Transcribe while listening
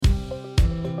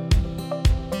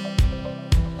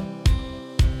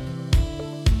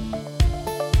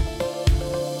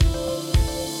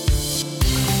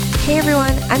Hey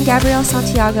everyone, I'm Gabrielle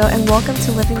Santiago and welcome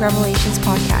to Living Revelations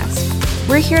podcast.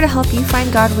 We're here to help you find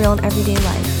God real in everyday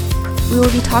life. We will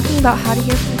be talking about how to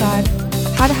hear from God,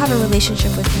 how to have a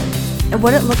relationship with Him, and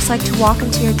what it looks like to walk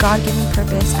into your God-given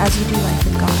purpose as you do life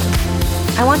with God.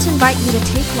 I want to invite you to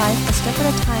take life a step at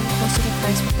a time closer to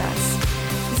Christ with us.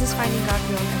 This is finding God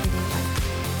real in everyday life.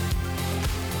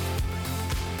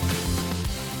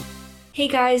 Hey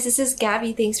guys, this is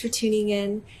Gabby. Thanks for tuning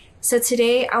in. So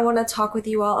today I want to talk with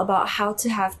you all about how to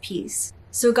have peace.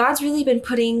 So God's really been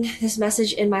putting this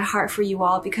message in my heart for you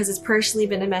all because it's personally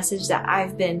been a message that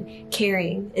I've been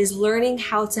carrying, is learning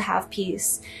how to have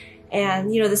peace.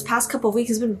 And this past couple of weeks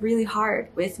has been really hard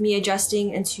with me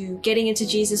adjusting into getting into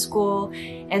Jesus school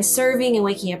and serving and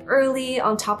waking up early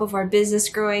on top of our business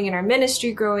growing and our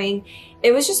ministry growing.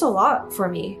 It was just a lot for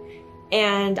me.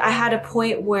 And I had a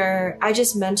point where I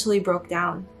just mentally broke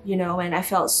down, and I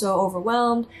felt so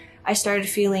overwhelmed. I started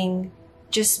feeling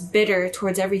just bitter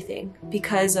towards everything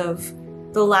because of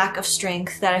the lack of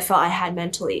strength that I felt I had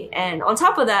mentally. And on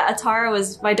top of that,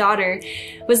 Atara, my daughter,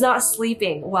 was not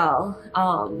sleeping well.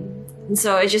 And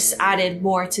so it just added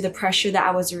more to the pressure that I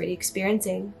was already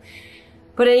experiencing.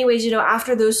 But anyways,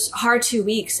 after those hard 2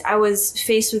 weeks, I was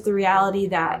faced with the reality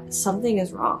that something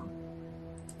is wrong.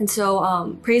 And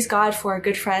so praise God for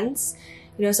good friends.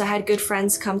 So I had good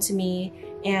friends come to me.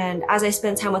 And as I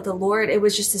spent time with the Lord, it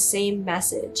was just the same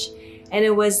message. And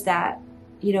it was that,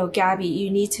 Gabby,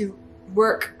 you need to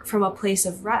work from a place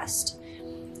of rest.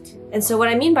 And so what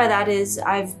I mean by that is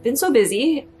I've been so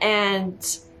busy and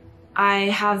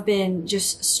I have been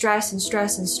just stress.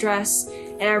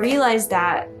 And I realized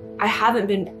that I haven't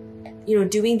been,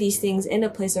 doing these things in a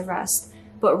place of rest,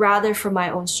 but rather from my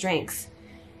own strength.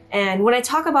 And when I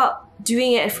talk about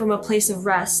doing it from a place of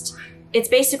rest, it's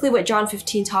basically what John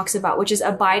 15 talks about, which is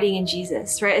abiding in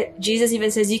Jesus, right? Jesus even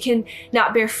says you can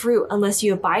not bear fruit unless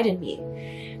you abide in me.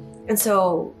 And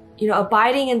so,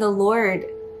 abiding in the Lord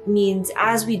means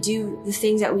as we do the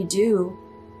things that we do,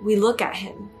 we look at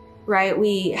Him, right?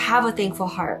 We have a thankful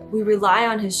heart. We rely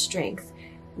on His strength.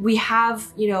 We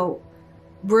have,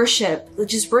 worship,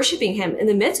 just worshiping Him in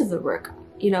the midst of the work,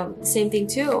 same thing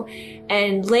too.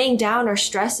 And laying down our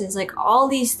stresses, like all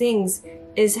these things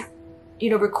is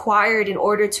required in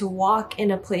order to walk in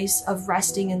a place of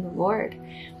resting in the Lord.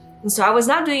 And so I was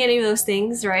not doing any of those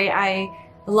things, right? I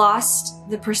lost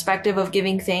the perspective of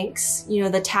giving thanks.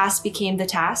 The task became the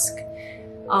task.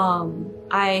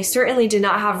 I certainly did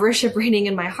not have worship reigning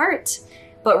in my heart,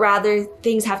 but rather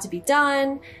things have to be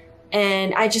done.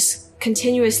 And I just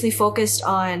continuously focused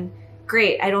on,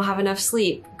 great, I don't have enough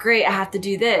sleep. Great, I have to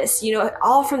do this.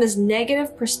 All from this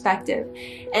negative perspective.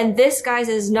 And this, guys,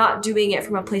 is not doing it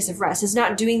from a place of rest. It's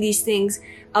not doing these things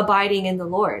abiding in the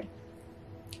Lord.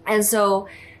 And so,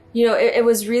 it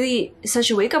was really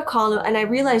such a wake-up call. And I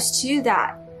realized too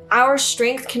that our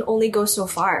strength can only go so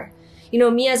far.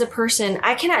 Me as a person,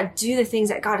 I cannot do the things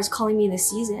that God is calling me in this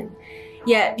season.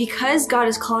 Yet because God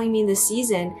is calling me in this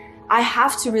season, I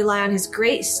have to rely on His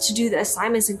grace to do the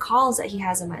assignments and calls that He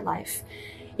has in my life,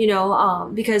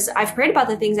 because I've prayed about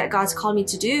the things that God's called me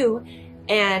to do.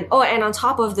 And on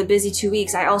top of the busy 2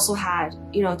 weeks, I also had,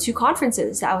 2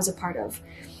 conferences that I was a part of,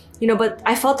 but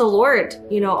I felt the Lord,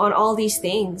 on all these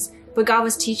things. But God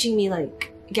was teaching me,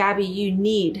 like, Gabby, you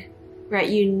need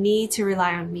to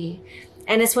rely on me.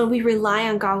 And it's when we rely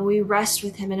on God, when we rest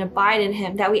with Him and abide in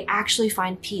Him, that we actually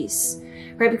find peace,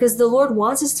 right? Because the Lord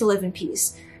wants us to live in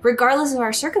peace, regardless of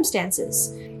our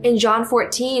circumstances. In John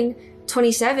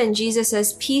 14:27, Jesus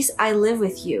says, "Peace I live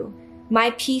with you.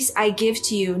 My peace I give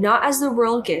to you. Not as the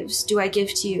world gives, do I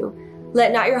give to you.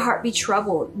 Let not your heart be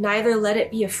troubled, neither let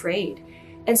it be afraid."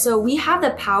 And so we have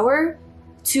the power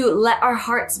to let our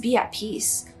hearts be at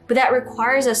peace. But that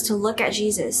requires us to look at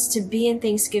Jesus, to be in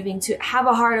thanksgiving, to have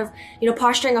a heart of,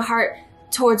 posturing a heart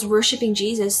towards worshiping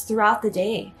Jesus throughout the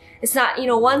day. It's not,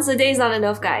 once a day is not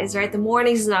enough, guys, right? The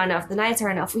mornings is not enough. The nights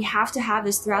are enough. We have to have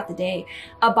this throughout the day.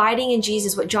 Abiding in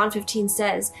Jesus, what John 15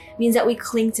 says, means that we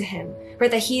cling to Him,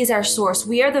 right? That He is our source.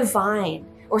 He is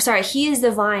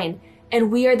the vine,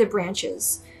 and we are the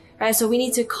branches, right? So we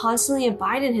need to constantly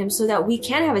abide in Him so that we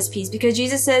can have His peace, because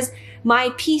Jesus says,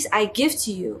 "My peace I give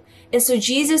to you." And so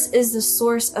Jesus is the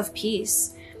source of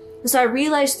peace. And so I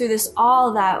realized through this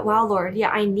all that, wow, Lord, yeah,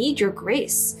 I need your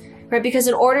grace. Right? Because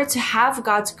in order to have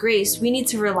God's grace, we need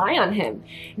to rely on Him.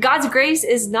 God's grace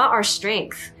is not our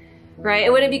strength, right?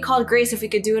 It wouldn't be called grace if we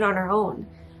could do it on our own.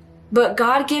 But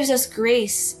God gives us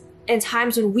grace in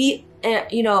times when we,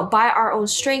 by our own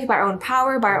strength, by our own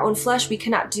power, by our own flesh, we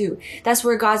cannot do. That's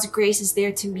where God's grace is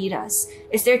there to meet us.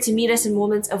 It's there to meet us in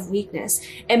moments of weakness,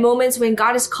 in moments when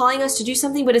God is calling us to do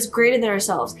something, but it's greater than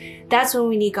ourselves. That's when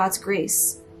we need God's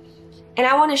grace. And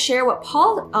I want to share what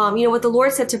Paul, what the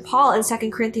Lord said to Paul in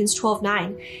 2 Corinthians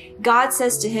 12:9. God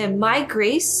says to him, my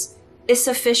grace is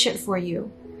sufficient for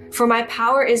you, for my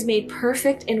power is made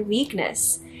perfect in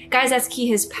weakness. Guys, that's key.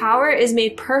 His power is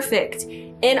made perfect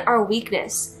in our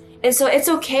weakness. And so it's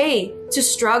okay to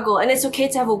struggle and it's okay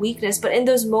to have a weakness, but in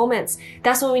those moments,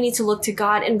 that's when we need to look to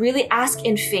God and really ask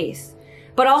in faith,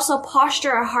 but also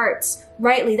posture our hearts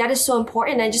rightly. That is so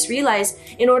important. I just realized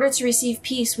in order to receive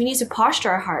peace, we need to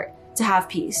posture our heart to have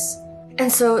peace.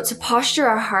 And so to posture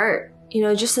our heart,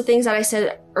 just the things that I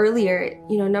said earlier,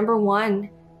 number one,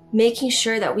 making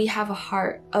sure that we have a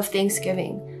heart of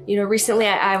thanksgiving. Recently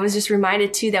I was just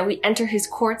reminded too that we enter his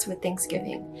courts with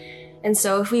thanksgiving. And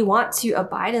so if we want to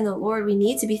abide in the Lord, we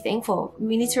need to be thankful.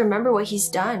 We need to remember what he's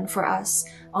done for us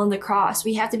on the cross.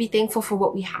 We have to be thankful for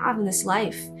what we have in this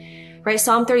life, right?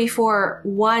 Psalm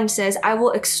 34:1 says, I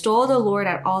will extol the Lord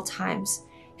at all times.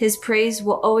 His praise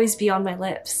will always be on my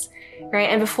lips,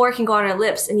 right? And before it can go on our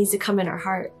lips, it needs to come in our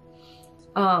heart.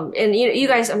 And you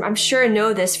guys, I'm sure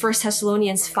know this, 1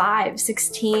 Thessalonians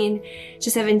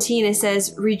 5:16-17, it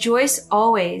says, rejoice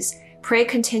always, pray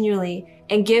continually,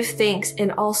 and give thanks in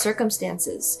all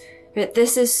circumstances. But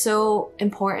this is so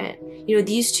important.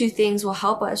 These two things will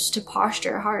help us to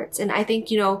posture our hearts. And I think,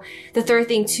 the third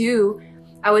thing too,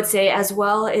 I would say as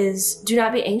well is do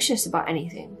not be anxious about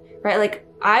anything, right? Like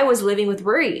I was living with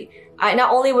worry.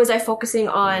 Not only was I focusing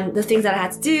on the things that I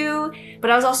had to do, but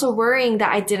I was also worrying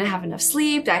that I didn't have enough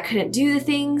sleep, that I couldn't do the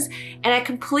things, and I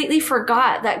completely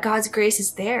forgot that God's grace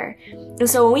is there. And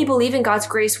so when we believe in God's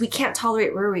grace, we can't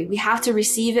tolerate worry. We have to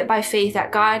receive it by faith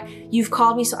that God, you've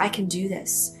called me so I can do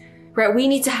this, right? We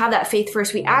need to have that faith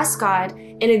first. We ask God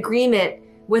in agreement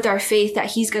with our faith that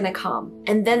he's going to come.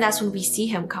 And then that's when we see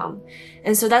him come.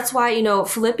 And so that's why,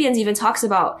 Philippians even talks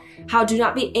about how do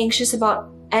not be anxious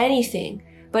about anything,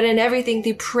 but in everything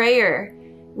through prayer,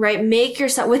 right? Make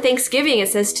yourself, with thanksgiving, it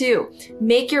says too,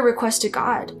 make your request to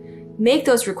God. Make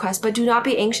those requests, but do not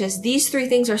be anxious. These three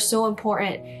things are so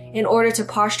important in order to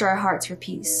posture our hearts for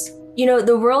peace.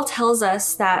 The world tells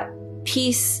us that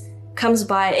peace comes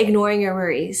by ignoring your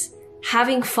worries,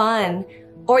 having fun,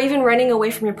 or even running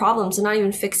away from your problems and not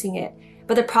even fixing it.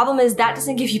 But the problem is that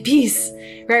doesn't give you peace,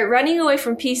 right? Running away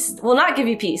from peace will not give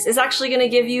you peace. It's actually going to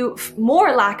give you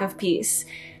more lack of peace.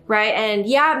 Right? And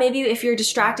yeah, maybe if you're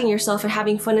distracting yourself and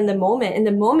having fun in the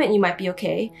moment you might be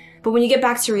okay. But when you get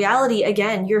back to reality,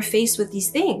 again, you're faced with these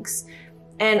things.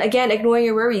 And again, ignoring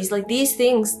your worries, like these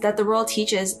things that the world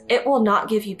teaches, it will not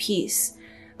give you peace.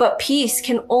 But peace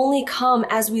can only come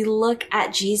as we look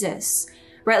at Jesus,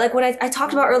 right? Like when I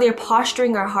talked about earlier,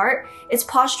 posturing our heart, it's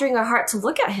posturing our heart to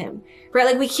look at him, right?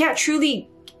 Like we can't truly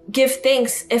give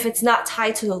thanks if it's not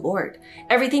tied to the Lord.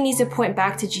 Everything needs to point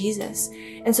back to Jesus.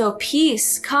 And so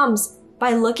peace comes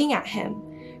by looking at him,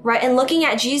 right? And looking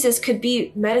at Jesus could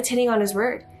be meditating on his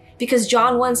word, because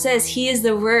John 1 says he is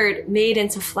the word made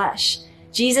into flesh.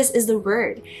 Jesus is the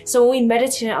word. So when we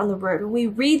meditate on the word, when we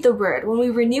read the word, when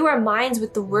we renew our minds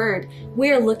with the word,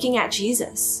 we are looking at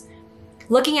Jesus.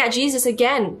 Looking at Jesus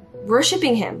again,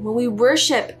 worshiping him. When we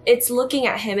worship, it's looking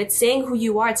at him. It's saying who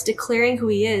you are. It's declaring who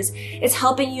he is. It's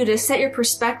helping you to set your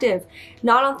perspective,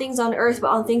 not on things on earth, but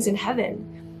on things in heaven.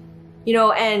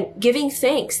 And giving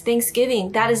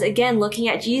thanksgiving, that is again looking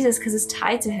at Jesus because it's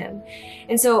tied to him.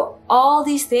 And so all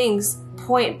these things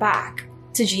point back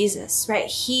to Jesus, right?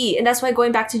 And that's why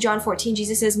going back to John 14,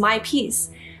 Jesus says, my peace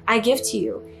I give to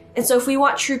you. And so if we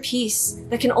want true peace,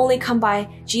 that can only come by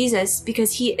Jesus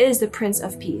because he is the Prince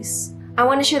of Peace. I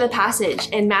want to share the passage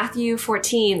in Matthew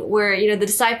 14 where, the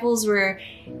disciples were,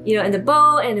 in the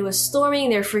boat and it was storming,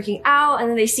 they're freaking out, and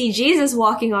then they see Jesus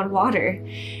walking on water.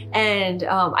 And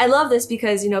I love this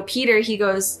because, Peter, he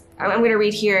goes, I'm going to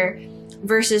read here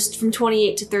verses from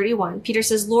 28-31. Peter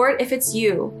says, Lord, if it's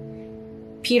you.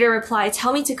 Peter replied,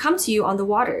 tell me to come to you on the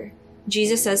water.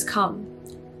 Jesus says, come.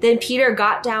 Then Peter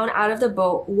got down out of the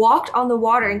boat, walked on the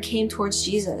water, and came towards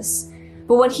Jesus.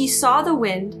 But when he saw the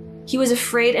wind, he was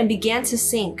afraid and began to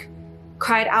sink,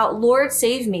 cried out, Lord,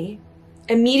 save me.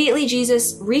 Immediately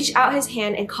Jesus reached out his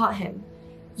hand and caught him.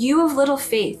 You of little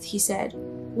faith, he said,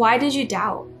 why did you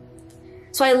doubt?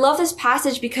 So I love this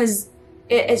passage because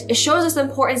it shows us the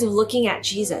importance of looking at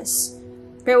Jesus.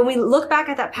 Right? When we look back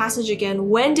at that passage again,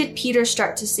 when did Peter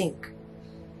start to sink?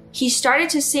 He started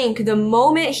to sink the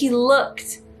moment he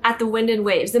looked at the wind and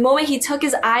waves. The moment he took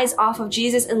his eyes off of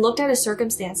Jesus and looked at his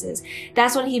circumstances,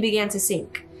 that's when he began to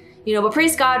sink. But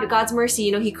praise God, God's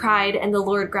mercy, he cried and the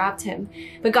Lord grabbed him.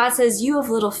 But God says, you have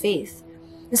little faith.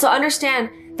 And so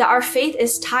understand that our faith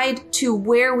is tied to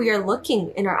where we are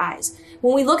looking in our eyes.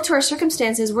 When we look to our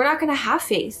circumstances, we're not going to have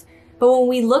faith. But when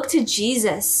we look to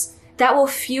Jesus, that will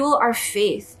fuel our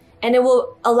faith And it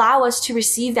will allow us to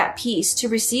receive that peace, to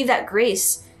receive that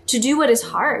grace, to do what is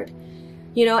hard,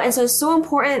 And so it's so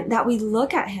important that we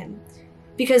look at him,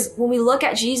 because when we look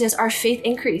at Jesus, our faith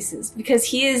increases because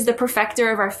he is the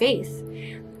perfecter of our faith.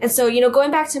 And so,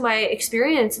 going back to my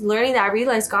experience and learning that, I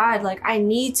realized, God, I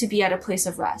need to be at a place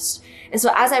of rest. And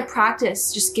so as I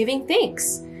practice just giving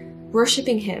thanks,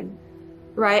 worshiping him,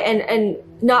 right? And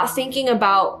not thinking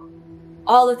about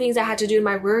all the things I had to do in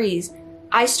my worries,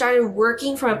 I started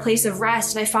working from a place of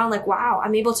rest, and I found wow,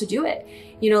 I'm able to do it.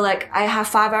 I have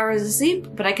 5 hours of sleep,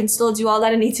 but I can still do all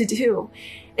that I need to do.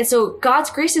 And so God's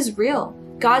grace is real.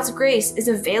 God's grace is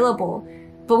available,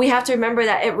 but we have to remember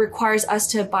that it requires us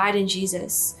to abide in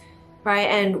Jesus, right?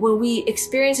 And when we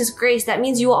experience his grace, that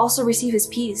means you will also receive his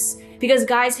peace, because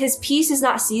guys, his peace is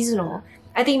not seasonal.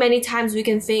 I think many times we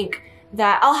can think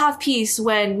that I'll have peace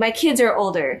when my kids are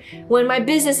older, when my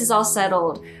business is all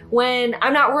settled, when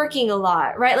I'm not working a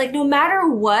lot, right? No matter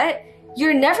what,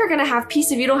 you're never going to have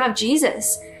peace if you don't have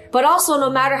Jesus. But also, no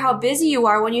matter how busy you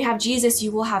are, when you have Jesus,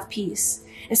 you will have peace.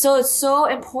 And so it's so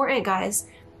important, guys,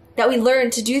 that we learn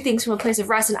to do things from a place of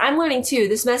rest. And I'm learning too.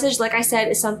 This message, like I said,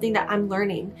 is something that I'm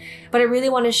learning. But I really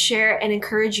want to share and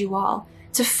encourage you all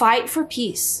to fight for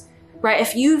peace, right?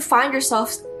 If you find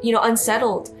yourself,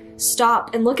 unsettled,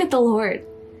 stop and look at the Lord.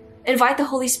 Invite the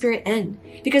Holy Spirit in,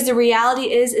 because the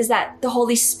reality is that the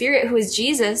Holy Spirit, who is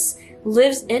Jesus,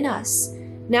 lives in us.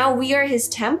 Now we are his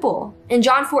temple. In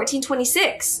John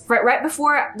 14:26, right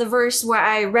before the verse where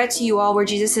I read to you all, where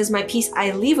Jesus says, "My peace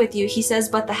I leave with you," he says,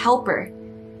 "But the Helper,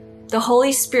 the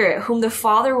Holy Spirit, whom the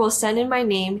Father will send in my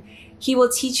name, he will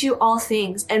teach you all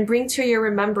things and bring to your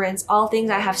remembrance all things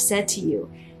I have said to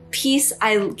you. Peace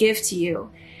I give to you."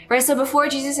 Right? So before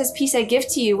Jesus says, "Peace I give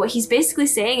to you," what he's basically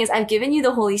saying is, I've given you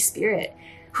the Holy Spirit,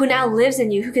 who now lives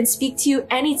in you, who can speak to you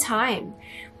anytime.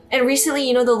 And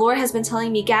recently, the Lord has been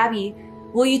telling me, "Gabby,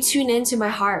 will you tune into my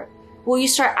heart? Will you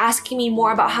start asking me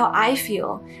more about how I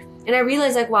feel?" And I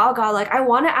realized, wow, God, I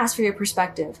want to ask for your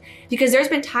perspective, because there's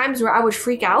been times where I would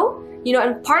freak out,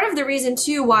 and part of the reason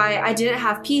too why I didn't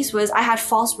have peace was I had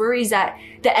false worries that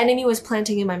the enemy was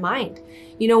planting in my mind.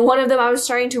 One of them, I was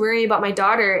starting to worry about my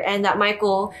daughter and that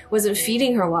Michael wasn't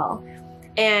feeding her well.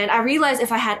 And I realized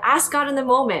if I had asked God in the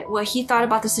moment what he thought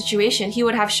about the situation, he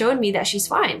would have shown me that she's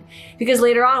fine. Because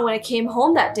later on, when I came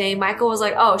home that day, Michael was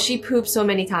like, "Oh, she pooped so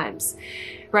many times,"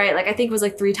 right? I think it was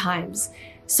 3 times.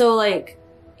 So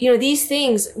these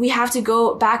things, we have to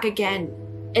go back again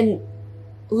and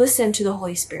listen to the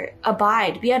Holy Spirit,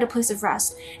 abide, be at a place of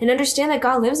rest, and understand that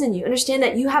God lives in you. Understand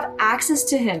that you have access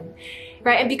to him,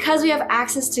 right? And because we have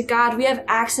access to God, we have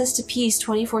access to peace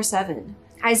 24/7.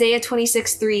 Isaiah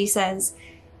 26:3 says,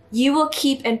 "You will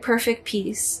keep in perfect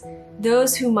peace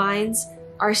those whose minds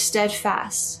are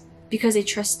steadfast because they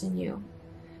trust in you."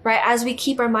 Right? As we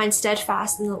keep our minds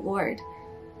steadfast in the Lord,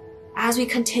 as we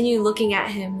continue looking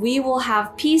at him, we will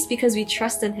have peace because we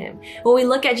trust in him. When we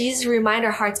look at Jesus, we remind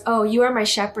our hearts, "Oh, you are my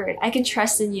shepherd. I can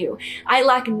trust in you. I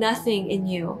lack nothing in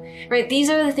you." Right? These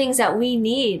are the things that we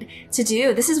need to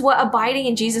do. This is what abiding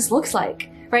in Jesus looks like,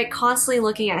 right? Constantly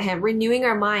looking at him, renewing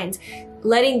our minds,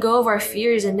 letting go of our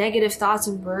fears and negative thoughts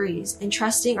and worries, and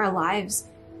trusting our lives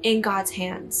in God's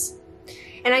hands.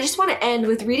 And I just want to end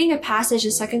with reading a passage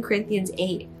in 2 Corinthians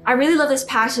 8. I really love this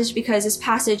passage because this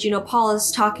passage, Paul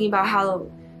is talking about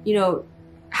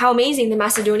how amazing the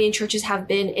Macedonian churches have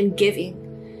been in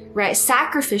giving, right?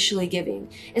 Sacrificially giving.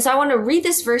 And so I want to read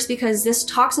this verse because this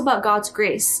talks about God's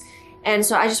grace. And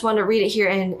so I just want to read it here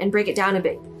and break it down a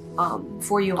bit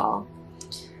for you all.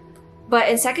 But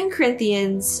in 2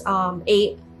 Corinthians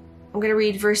 8, I'm going to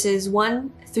read verses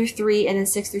 1-3 and then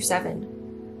 6-7.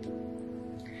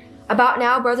 "About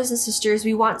now, brothers and sisters,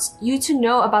 we want you to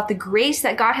know about the grace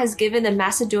that God has given the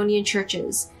Macedonian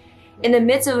churches. In the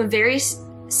midst of a very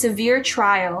severe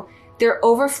trial, their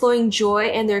overflowing joy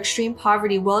and their extreme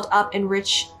poverty welled up in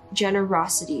rich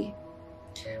generosity.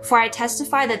 For I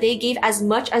testify that they gave as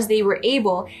much as they were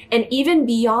able, and even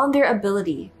beyond their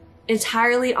ability,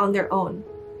 entirely on their own."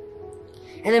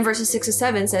 And then verses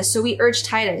 6-7 says, "So we urge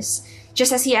Titus,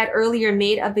 just as he had earlier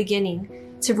made a beginning,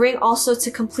 to bring also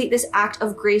to complete this act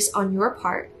of grace on your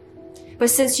part. But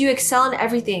since you excel in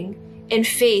everything, in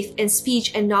faith, in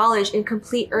speech, and knowledge, in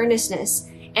complete earnestness,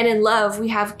 and in love we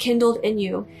have kindled in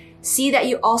you, see that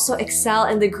you also excel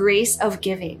in the grace of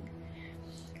giving."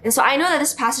 And so I know that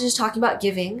this passage is talking about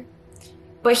giving,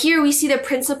 but here we see the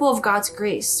principle of God's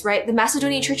grace, right? The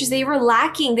Macedonian churches, they were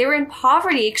lacking. They were in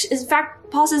poverty. In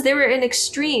fact, Paul says they were in their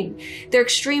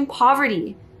extreme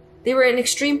poverty. They were in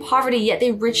extreme poverty, yet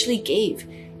they richly gave.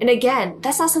 And again,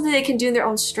 that's not something they can do in their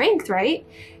own strength, right?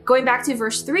 Going back to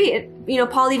verse 3,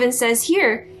 Paul even says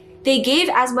here, They gave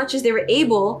as much as they were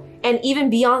able and even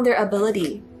beyond their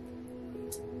ability.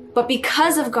 But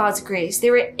because of God's grace,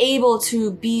 they were able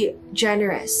to be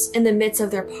generous in the midst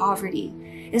of their poverty.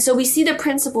 And so we see the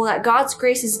principle that God's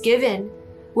grace is given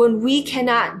when we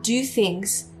cannot do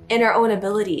things in our own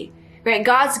ability, right?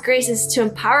 God's grace is to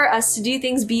empower us to do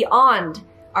things beyond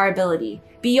our ability,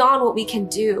 beyond what we can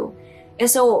do. And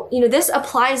so, this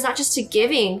applies not just to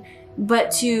giving,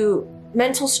 but to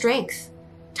mental strength,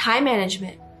 time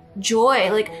management,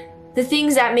 joy, like the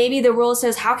things that maybe the world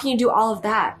says, how can you do all of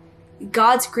that?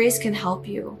 God's grace can help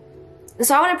you. And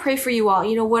so I want to pray for you all.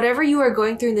 Whatever you are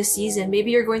going through in this season,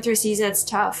 maybe you're going through a season that's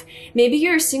tough. Maybe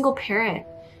you're a single parent,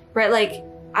 right? Like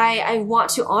I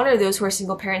want to honor those who are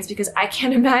single parents because I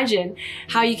can't imagine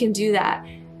how you can do that.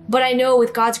 But I know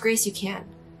with God's grace, you can,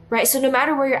 right? So no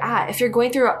matter where you're at, if you're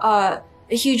going through a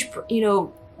huge,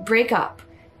 breakup,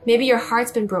 maybe your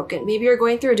heart's been broken, maybe you're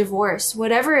going through a divorce,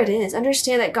 whatever it is,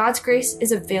 understand that God's grace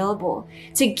is available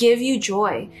to give you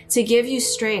joy, to give you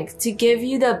strength, to give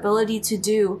you the ability to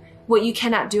do what you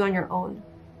cannot do on your own.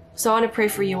 So I want to pray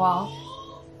for you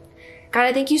all. God,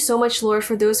 I thank you so much, Lord,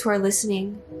 for those who are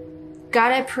listening.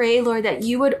 God, I pray, Lord, that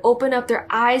you would open up their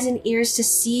eyes and ears to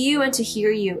see you and to hear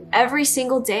you every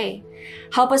single day.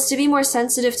 Help us to be more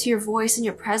sensitive to your voice and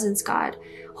your presence, God.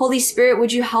 Holy Spirit,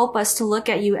 would you help us to look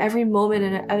at you every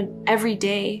moment and every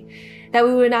day, that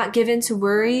we would not give in to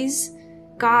worries,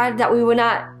 God, that we would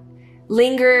not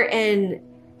linger in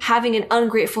having an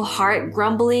ungrateful heart,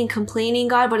 grumbling, complaining,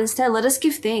 God, but instead let us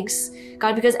give thanks,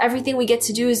 God, because everything we get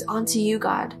to do is unto you,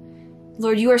 God.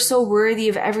 Lord, you are so worthy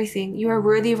of everything. You are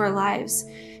worthy of our lives.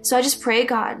 So I just pray,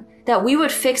 God, that we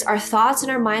would fix our thoughts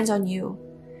and our minds on you,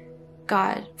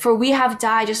 God, for we have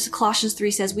died, just as Colossians 3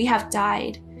 says, we have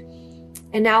died.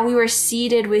 And now we were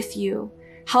seated with you.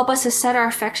 Help us to set our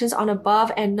affections on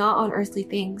above and not on earthly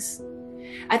things.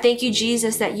 I thank you,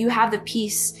 Jesus, that you have the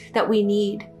peace that we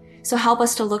need. So help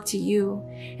us to look to you.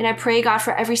 And I pray, God,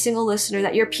 for every single listener,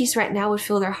 that your peace right now would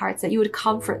fill their hearts, that you would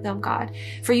comfort them, God.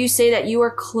 For you say that you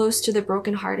are close to the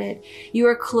brokenhearted. You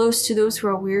are close to those who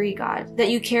are weary, God, that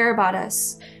you care about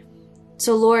us.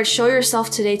 So Lord, show yourself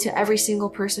today to every single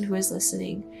person who is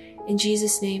listening. In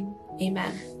Jesus' name,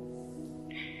 amen.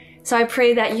 So I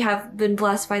pray that you have been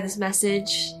blessed by this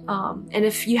message. And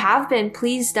if you have been,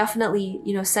 please definitely,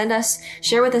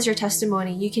 share with us your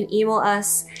testimony. You can email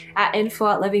us at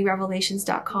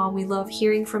info@livingrevelations.com. We love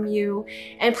hearing from you.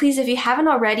 And please, if you haven't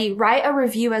already, write a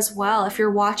review as well. If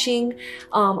you're watching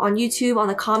on YouTube, on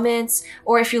the comments,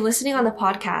 or if you're listening on the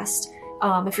podcast,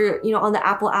 if you're, on the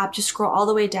Apple app, just scroll all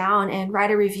the way down and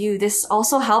write a review. This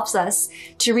also helps us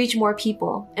to reach more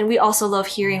people. And we also love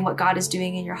hearing what God is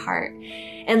doing in your heart.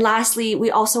 And lastly, we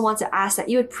also want to ask that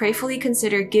you would prayerfully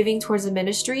consider giving towards the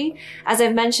ministry. As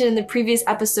I've mentioned in the previous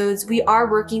episodes, we are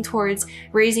working towards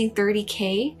raising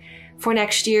 $30,000 for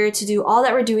next year to do all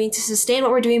that we're doing, to sustain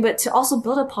what we're doing, but to also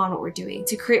build upon what we're doing,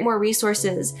 to create more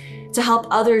resources, to help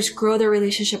others grow their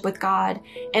relationship with God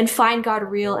and find God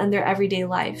real in their everyday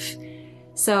life.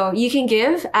 So you can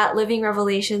give at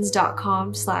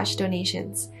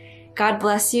livingrevelations.com/donations. God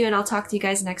bless you, and I'll talk to you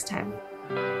guys next time.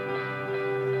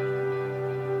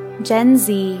 Gen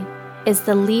Z is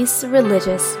the least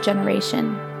religious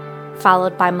generation,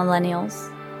 followed by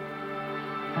millennials.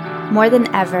 More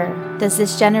than ever does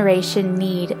this generation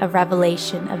need a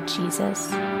revelation of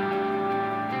Jesus.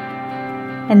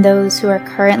 And those who are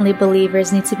currently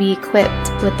believers need to be equipped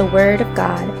with the Word of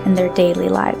God in their daily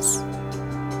lives.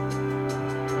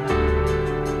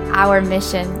 Our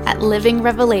mission at Living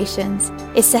Revelations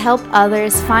is to help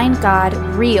others find God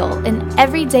real in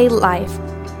everyday life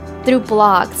through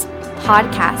blogs,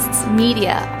 podcasts,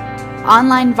 media,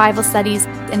 online Bible studies,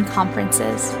 and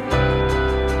conferences.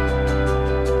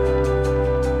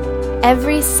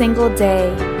 Every single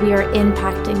day, we are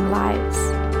impacting lives.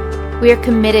 We are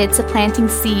committed to planting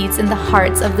seeds in the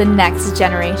hearts of the next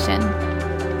generation.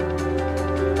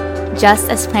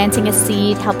 Just as planting a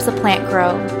seed helps a plant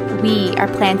grow, we are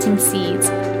planting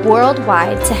seeds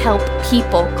worldwide to help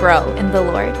people grow in the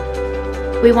Lord.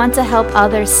 We want to help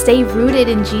others stay rooted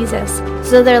in Jesus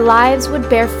so their lives would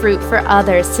bear fruit for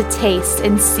others to taste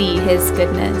and see His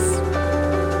goodness.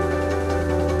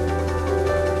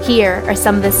 Here are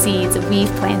some of the seeds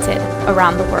we've planted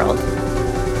around the world.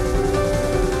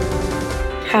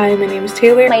 Hi, my name is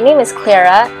Taylor. My name is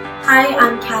Clara. Hi,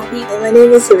 I'm Kathy. My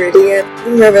name is Iridia.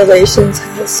 Revelations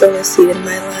has sown a seed in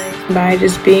my life. By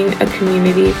just being a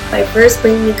community. By first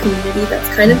bringing a community that's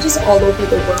kind of just all over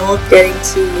the world. Getting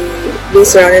to be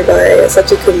surrounded by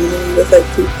such a community with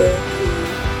people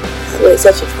who have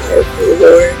such a fire for the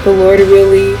Lord. The Lord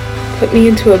really put me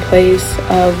into a place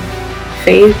of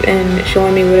faith and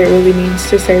showing me what it really means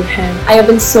to serve Him. I have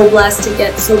been so blessed to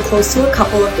get so close to a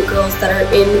couple of the girls that are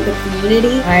in the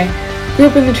community. I grew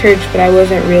up in the church, but I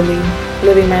wasn't really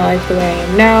living my life the way I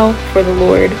am now for the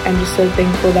Lord. I'm just so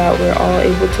thankful that we're all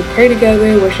able to pray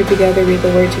together, worship together, read the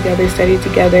Word together, study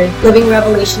together. Living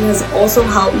Revelation has also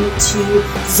helped me to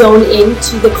zone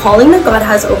into the calling that God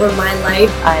has over my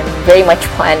life. I'm very much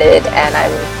planted, and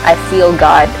I feel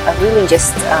God really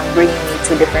just bringing me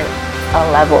to different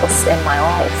levels in my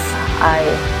life. I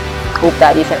hope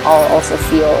that you can all also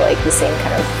feel like the same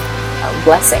kind of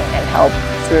blessing and help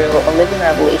through Living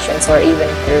Revelations or even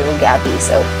through Gabby.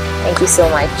 So thank you so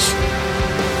much.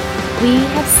 We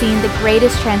have seen the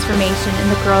greatest transformation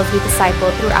in the girls we disciple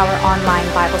through our online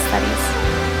Bible studies.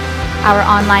 Our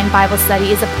online Bible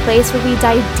study is a place where we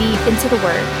dive deep into the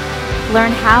Word,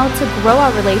 learn how to grow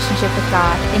our relationship with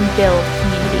God, and build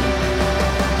community.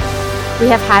 We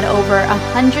have had over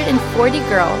 140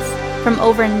 girls from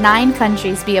over 9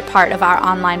 countries be a part of our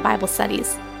online Bible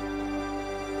studies.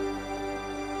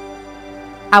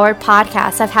 Our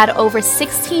podcasts have had over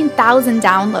 16,000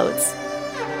 downloads.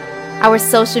 Our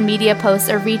social media posts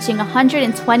are reaching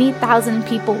 120,000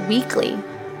 people weekly.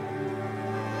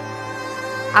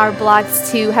 Our blogs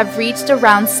too have reached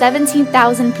around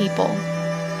 17,000 people,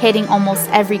 hitting almost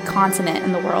every continent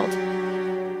in the world.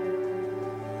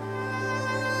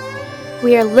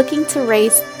 We are looking to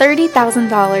raise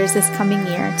 $30,000 this coming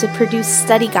year to produce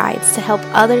study guides to help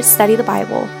others study the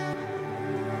Bible,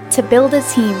 to build a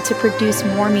team to produce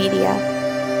more media,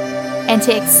 and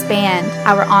to expand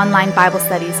our online Bible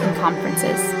studies and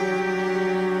conferences.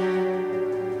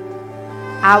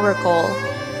 Our goal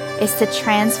is to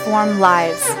transform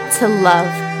lives to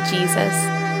love Jesus.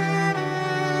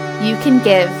 You can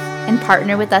give and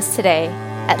partner with us today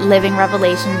at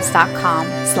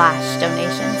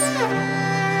livingrevelations.com/donations.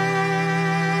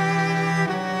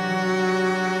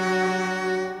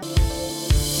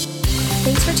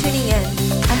 Thanks for tuning in.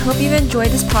 I hope you've enjoyed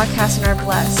this podcast and are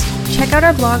blessed. Check out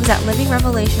our blogs at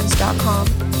livingrevelations.com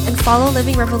and follow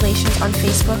Living Revelations on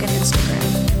Facebook and Instagram.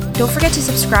 Don't forget to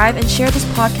subscribe and share this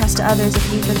podcast to others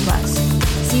if you've been blessed.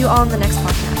 See you all in the next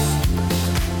podcast.